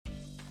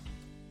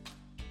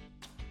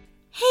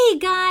Hey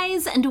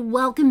guys, and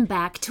welcome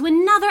back to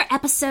another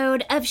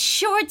episode of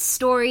Short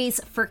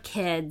Stories for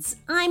Kids.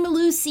 I'm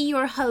Lucy,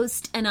 your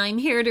host, and I'm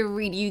here to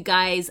read you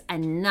guys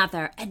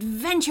another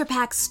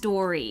adventure-packed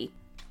story.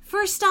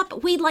 First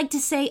up, we'd like to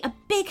say a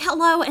big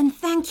hello and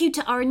thank you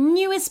to our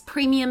newest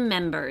premium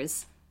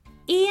members.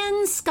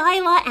 Ian,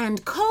 Skyla,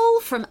 and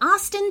Cole from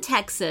Austin,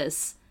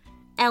 Texas.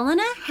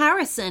 Elena,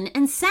 Harrison,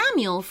 and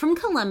Samuel from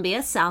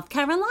Columbia, South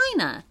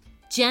Carolina.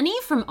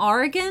 Jenny from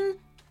Oregon.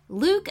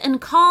 Luke and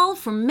Carl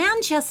from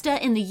Manchester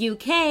in the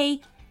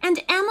UK, and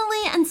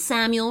Emily and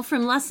Samuel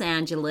from Los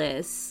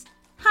Angeles.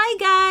 Hi,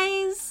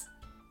 guys!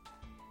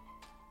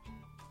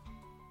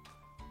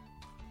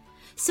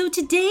 So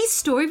today's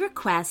story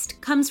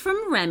request comes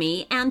from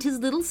Remy and his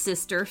little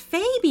sister,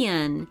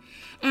 Fabian.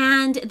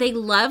 And they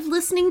love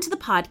listening to the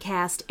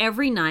podcast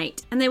every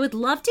night, and they would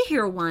love to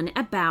hear one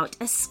about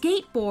a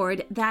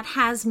skateboard that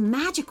has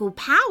magical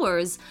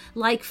powers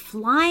like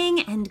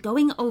flying and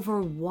going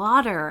over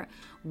water.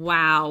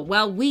 Wow.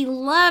 Well, we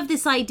love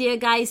this idea,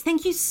 guys.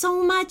 Thank you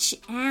so much,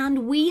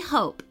 and we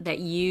hope that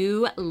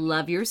you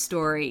love your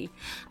story.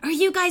 Are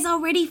you guys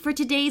all ready for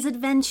today's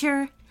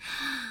adventure?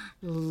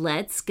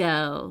 Let's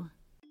go.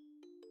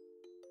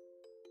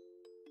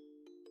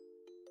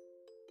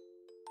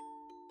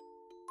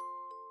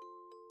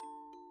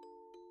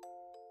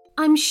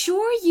 I'm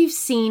sure you've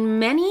seen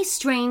many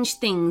strange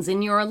things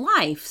in your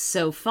life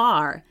so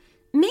far.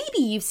 Maybe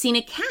you've seen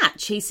a cat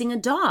chasing a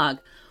dog,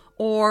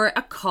 or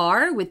a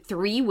car with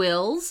 3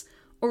 wheels,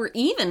 or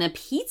even a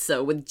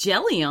pizza with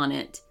jelly on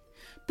it.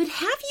 But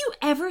have you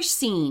ever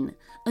seen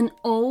an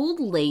old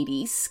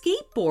lady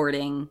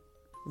skateboarding?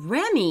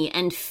 Remy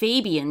and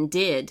Fabian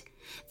did.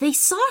 They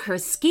saw her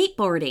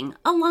skateboarding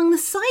along the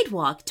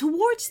sidewalk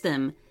towards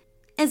them,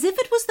 as if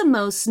it was the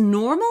most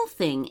normal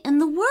thing in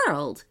the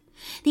world.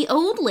 The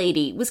old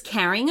lady was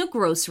carrying a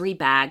grocery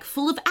bag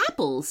full of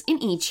apples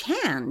in each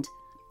hand.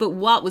 But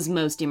what was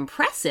most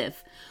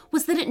impressive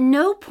was that at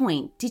no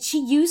point did she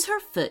use her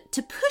foot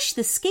to push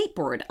the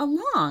skateboard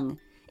along.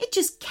 It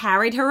just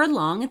carried her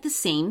along at the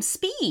same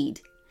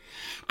speed.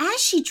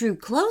 As she drew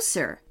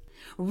closer,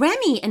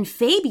 Remy and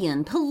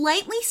Fabian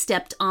politely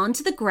stepped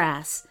onto the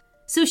grass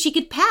so she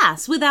could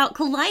pass without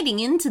colliding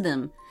into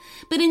them.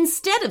 But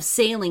instead of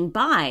sailing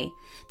by,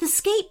 the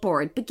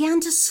skateboard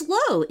began to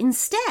slow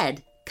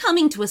instead,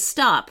 coming to a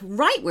stop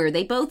right where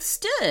they both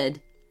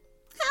stood.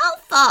 "How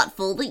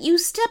thoughtful that you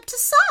stepped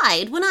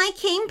aside when I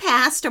came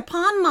past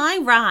upon my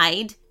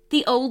ride,"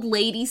 the old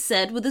lady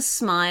said with a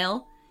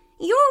smile.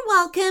 "You're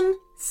welcome,"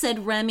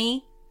 said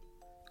Remy.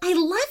 "I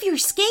love your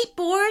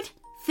skateboard,"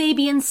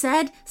 Fabian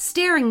said,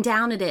 staring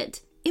down at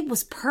it. It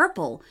was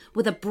purple,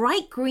 with a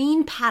bright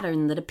green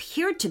pattern that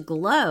appeared to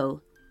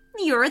glow.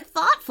 "Your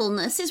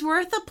thoughtfulness is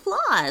worth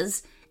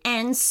applause,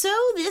 and so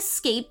this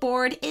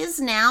skateboard is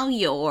now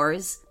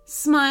yours,"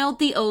 smiled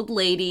the old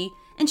lady,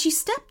 and she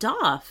stepped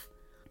off.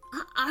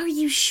 "Are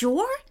you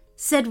sure?"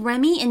 said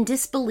Remy in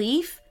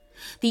disbelief.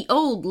 The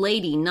old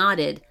lady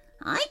nodded.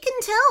 "I can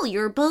tell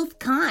you're both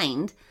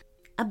kind.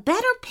 A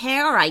better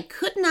pair I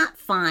could not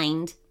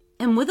find."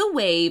 And with a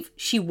wave,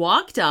 she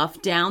walked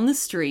off down the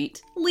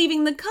street,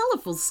 leaving the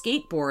colorful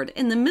skateboard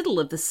in the middle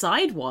of the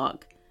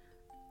sidewalk.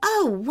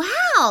 "Oh,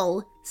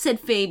 wow," said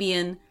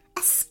Fabian.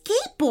 "A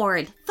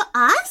skateboard for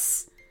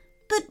us?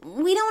 But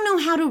we don't know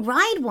how to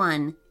ride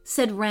one,"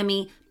 said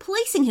Remy,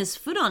 placing his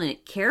foot on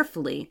it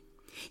carefully.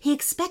 He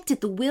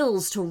expected the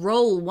wheels to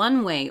roll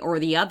one way or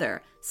the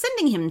other,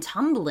 sending him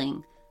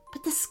tumbling.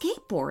 But the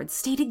skateboard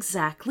stayed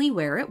exactly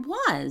where it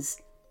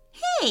was.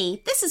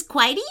 "Hey, this is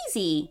quite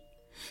easy."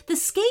 The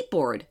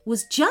skateboard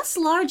was just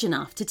large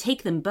enough to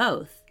take them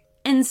both.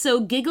 And so,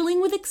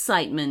 giggling with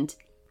excitement,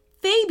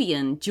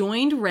 Fabian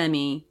joined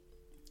Remy.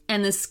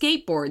 And the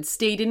skateboard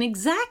stayed in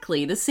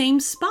exactly the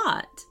same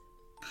spot.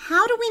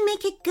 "How do we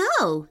make it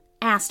go?"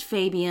 asked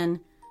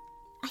Fabian.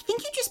 "I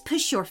think you just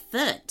push your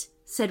foot,"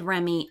 said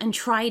Remy, and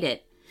tried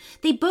it.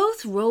 They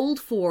both rolled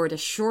forward a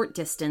short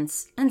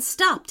distance and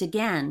stopped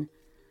again.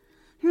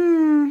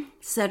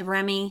 Said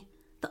Remy.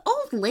 "The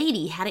old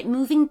lady had it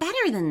moving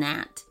better than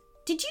that.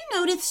 Did you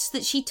notice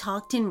that she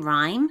talked in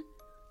rhyme?"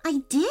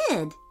 "I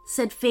did,"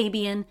 said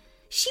Fabian.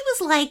 "She was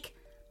like,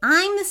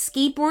 'I'm the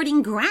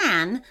skateboarding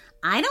gran.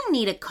 I don't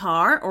need a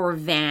car or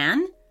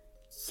van.'"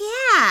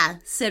 "Yeah,"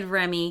 said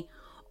Remy.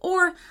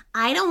 "Or,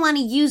 'I don't want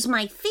to use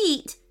my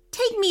feet.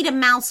 Take me to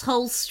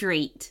Mousehole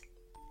Street.'"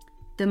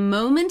 The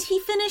moment he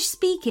finished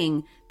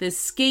speaking, the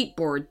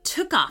skateboard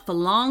took off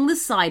along the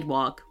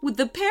sidewalk, with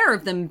the pair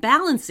of them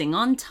balancing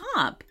on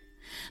top.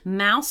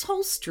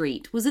 Mousehole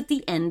Street was at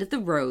the end of the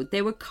road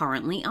they were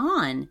currently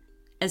on.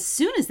 As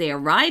soon as they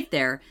arrived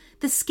there,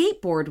 the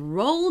skateboard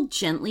rolled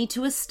gently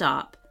to a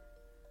stop.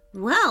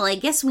 "Well, I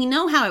guess we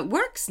know how it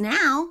works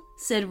now,"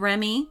 said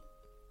Remy.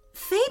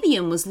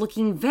 Fabian was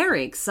looking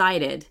very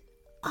excited.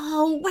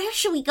 "Oh, where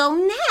should we go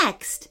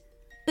next?"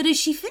 But as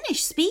she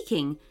finished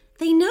speaking,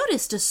 they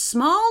noticed a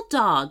small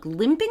dog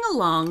limping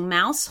along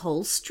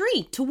Mousehole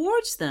Street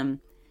towards them.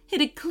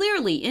 It had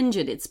clearly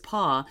injured its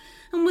paw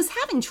and was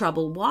having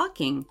trouble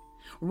walking.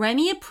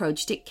 Remy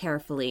approached it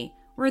carefully,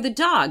 where the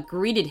dog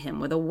greeted him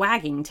with a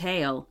wagging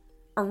tail.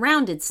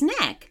 Around its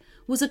neck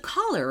was a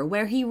collar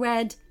where he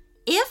read,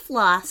 "If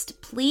lost,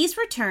 please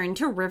return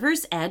to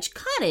River's Edge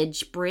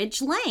Cottage,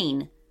 Bridge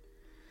Lane."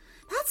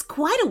 "That's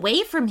quite a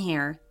way from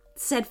here,"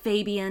 said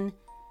Fabian.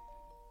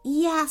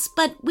 "Yes,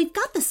 but we've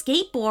got the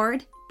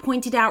skateboard,"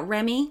 pointed out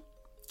Remy.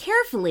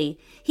 Carefully,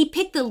 he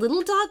picked the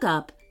little dog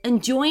up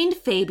and joined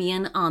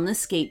Fabian on the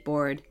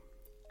skateboard.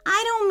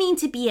 "I don't mean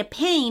to be a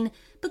pain,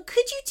 but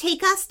could you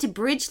take us to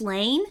Bridge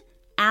Lane?"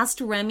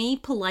 asked Remy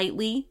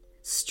politely.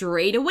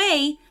 Straight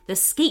away, the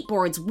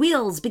skateboard's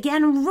wheels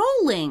began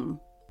rolling.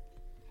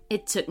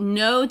 It took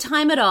no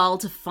time at all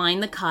to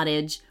find the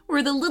cottage,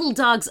 where the little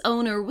dog's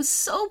owner was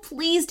so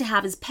pleased to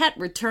have his pet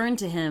returned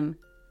to him.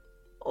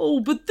 "Oh,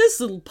 but this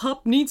little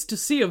pup needs to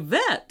see a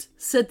vet,"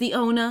 said the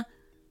owner.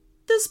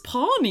 "This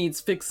paw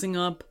needs fixing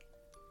up."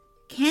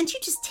 "Can't you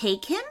just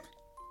take him?"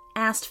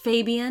 asked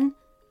Fabian.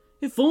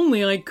 "If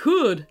only I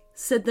could,"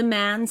 said the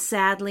man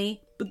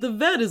sadly. "But the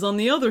vet is on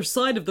the other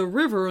side of the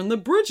river and the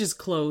bridge is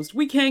closed.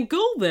 We can't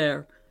go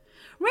there."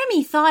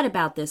 Remy thought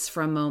about this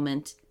for a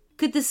moment.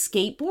 Could the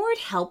skateboard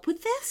help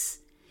with this?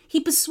 He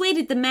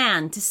persuaded the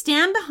man to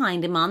stand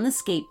behind him on the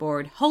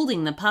skateboard,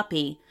 holding the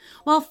puppy,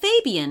 while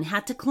Fabian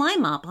had to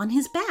climb up on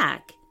his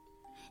back.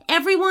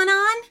 "Everyone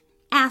on?"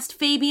 asked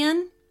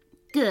Fabian.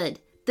 "Good.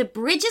 The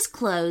bridge is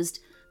closed,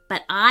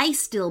 but I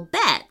still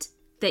bet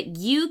that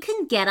you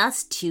can get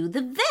us to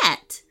the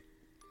vet."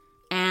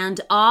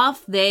 And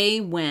off they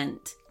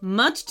went.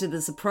 Much to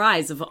the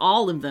surprise of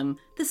all of them,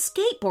 the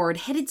skateboard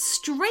headed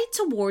straight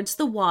towards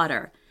the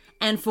water,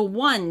 and for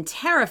one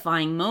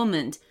terrifying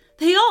moment,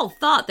 they all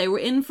thought they were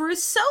in for a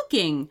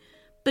soaking.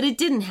 But it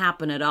didn't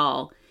happen at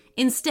all.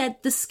 Instead,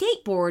 the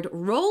skateboard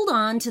rolled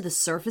onto the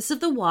surface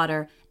of the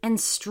water and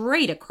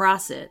straight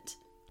across it.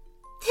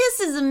 "This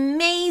is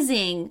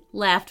amazing,"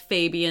 laughed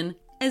Fabian,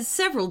 as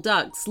several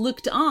ducks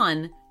looked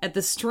on at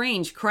the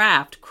strange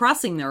craft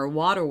crossing their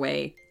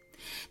waterway.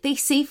 They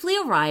safely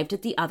arrived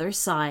at the other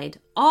side,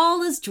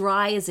 all as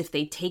dry as if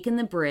they'd taken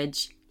the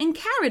bridge, and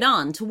carried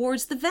on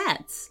towards the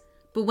vet's.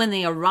 But when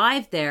they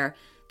arrived there,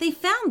 they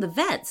found the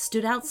vet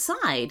stood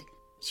outside.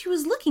 She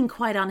was looking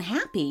quite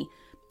unhappy,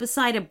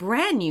 beside a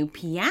brand new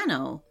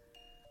piano.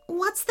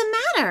 "What's the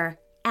matter?"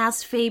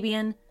 asked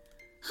Fabian.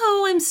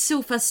 "Oh, I'm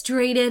so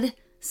frustrated,"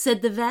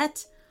 said the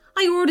vet.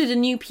 "I ordered a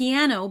new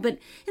piano, but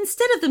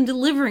instead of them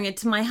delivering it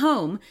to my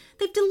home,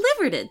 they've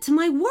delivered it to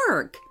my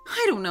work.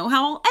 I don't know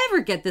how I'll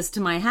ever get this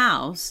to my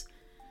house."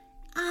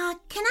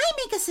 Can I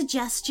make a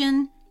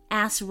suggestion?"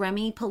 asked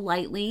Remy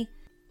politely.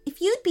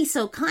 "If you'd be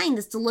so kind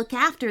as to look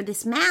after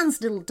this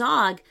man's little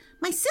dog,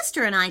 my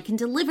sister and I can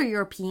deliver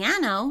your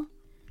piano."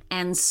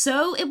 And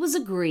so it was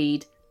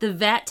agreed. The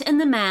vet and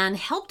the man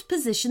helped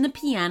position the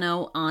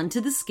piano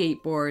onto the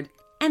skateboard,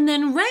 and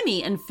then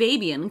Remy and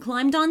Fabian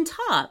climbed on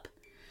top.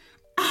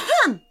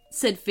 "Ahem,"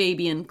 said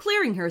Fabian,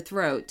 clearing her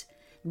throat.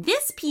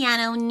 "This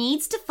piano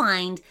needs to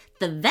find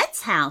the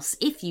vet's house,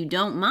 if you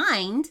don't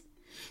mind."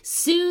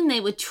 Soon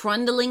they were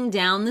trundling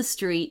down the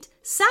street,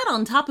 sat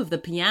on top of the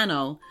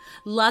piano.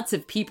 Lots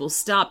of people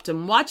stopped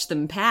and watched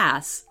them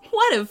pass.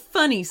 What a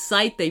funny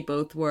sight they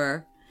both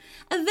were.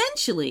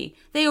 Eventually,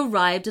 they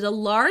arrived at a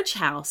large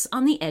house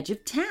on the edge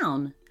of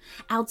town.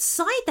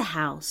 Outside the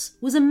house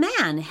was a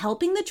man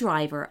helping the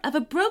driver of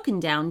a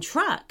broken-down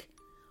truck.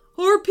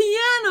 "Our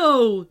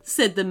piano,"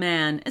 said the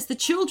man as the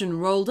children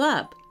rolled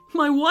up.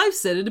 "My wife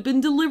said it had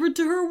been delivered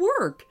to her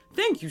work.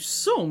 Thank you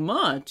so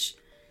much."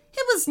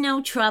 "It was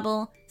no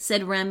trouble,"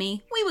 said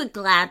Remy. "We were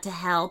glad to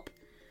help."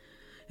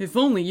 "If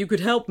only you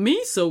could help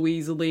me so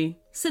easily,"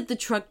 said the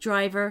truck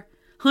driver.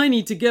 "I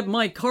need to get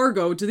my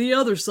cargo to the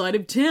other side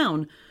of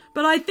town,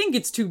 but I think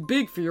it's too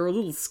big for your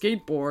little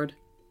skateboard."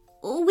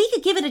 "We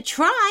could give it a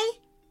try,"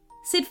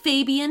 said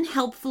Fabian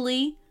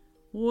helpfully.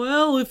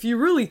 "Well, if you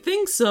really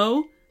think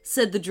so,"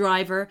 said the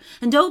driver,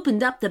 and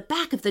opened up the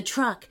back of the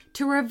truck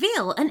to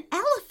reveal an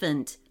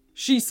elephant.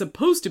 "She's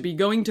supposed to be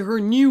going to her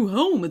new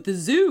home at the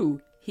zoo,"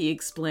 he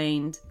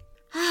explained.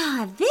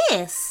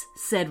 This,"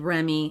 said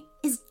Remy,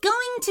 "is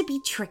going to be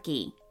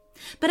tricky."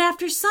 But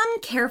after some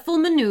careful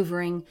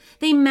maneuvering,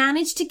 they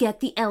managed to get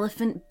the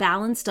elephant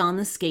balanced on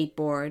the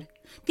skateboard.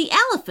 The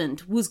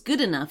elephant was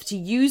good enough to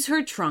use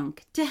her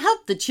trunk to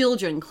help the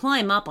children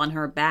climb up on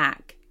her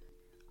back.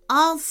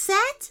 "All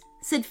set?"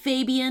 said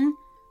Fabian.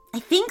 "I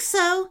think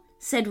so,"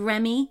 said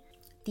Remy.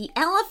 "The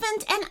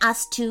elephant and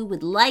us two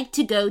would like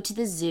to go to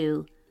the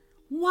zoo."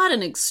 What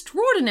an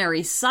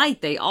extraordinary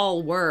sight they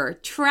all were,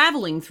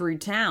 traveling through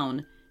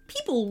town.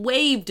 People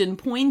waved and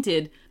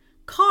pointed.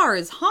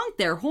 Cars honked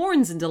their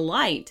horns in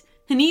delight,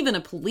 and even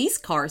a police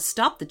car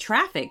stopped the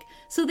traffic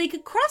so they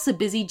could cross a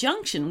busy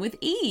junction with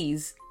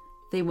ease.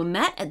 They were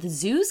met at the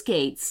zoo's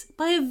gates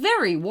by a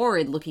very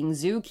worried-looking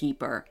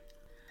zookeeper.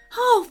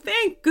 "Oh,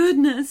 thank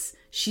goodness,"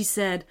 she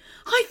said.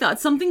 "I thought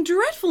something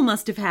dreadful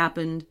must have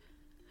happened."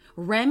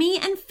 Remy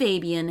and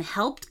Fabian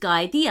helped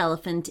guide the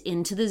elephant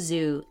into the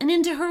zoo and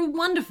into her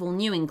wonderful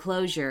new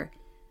enclosure.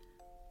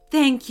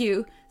 "Thank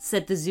you,"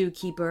 said the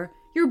zookeeper.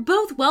 "You're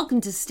both welcome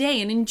to stay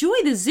and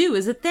enjoy the zoo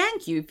as a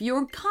thank you for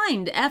your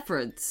kind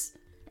efforts."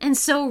 And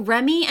so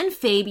Remy and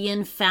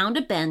Fabian found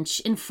a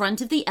bench in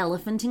front of the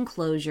elephant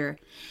enclosure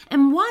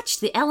and watched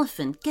the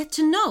elephant get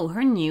to know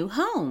her new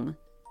home.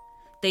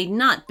 They'd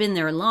not been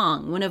there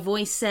long when a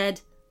voice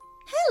said,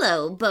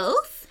 "Hello,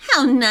 both.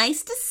 How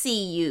nice to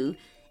see you.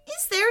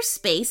 Is there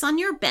space on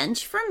your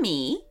bench for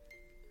me?"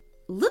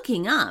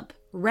 Looking up,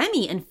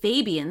 Remy and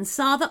Fabian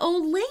saw the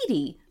old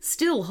lady,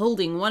 still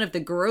holding one of the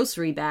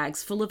grocery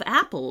bags full of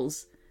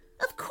apples.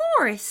 "Of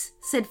course,"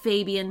 said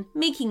Fabian,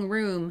 making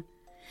room.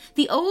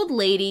 The old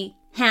lady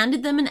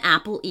handed them an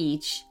apple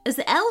each as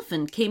the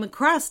elephant came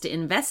across to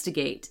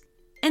investigate,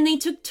 and they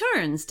took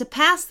turns to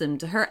pass them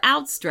to her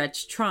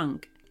outstretched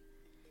trunk.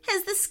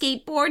 "Has the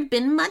skateboard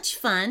been much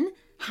fun?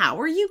 How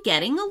are you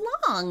getting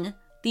along?"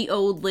 the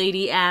old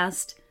lady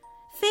asked.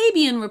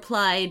 Fabian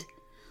replied,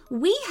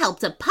 "We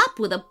helped a pup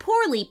with a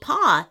poorly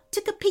paw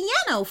took a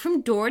piano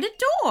from door to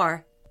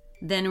door."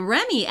 Then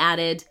Remy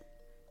added,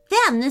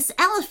 "Then this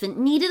elephant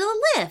needed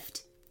a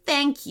lift.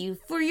 Thank you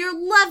for your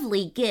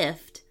lovely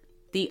gift."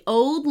 The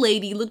old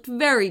lady looked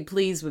very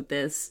pleased with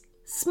this.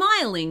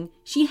 Smiling,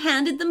 she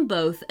handed them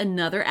both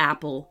another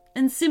apple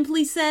and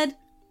simply said,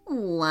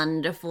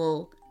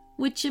 "Wonderful,"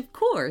 which of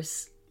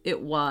course it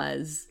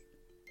was.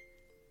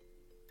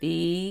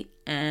 The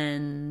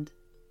end.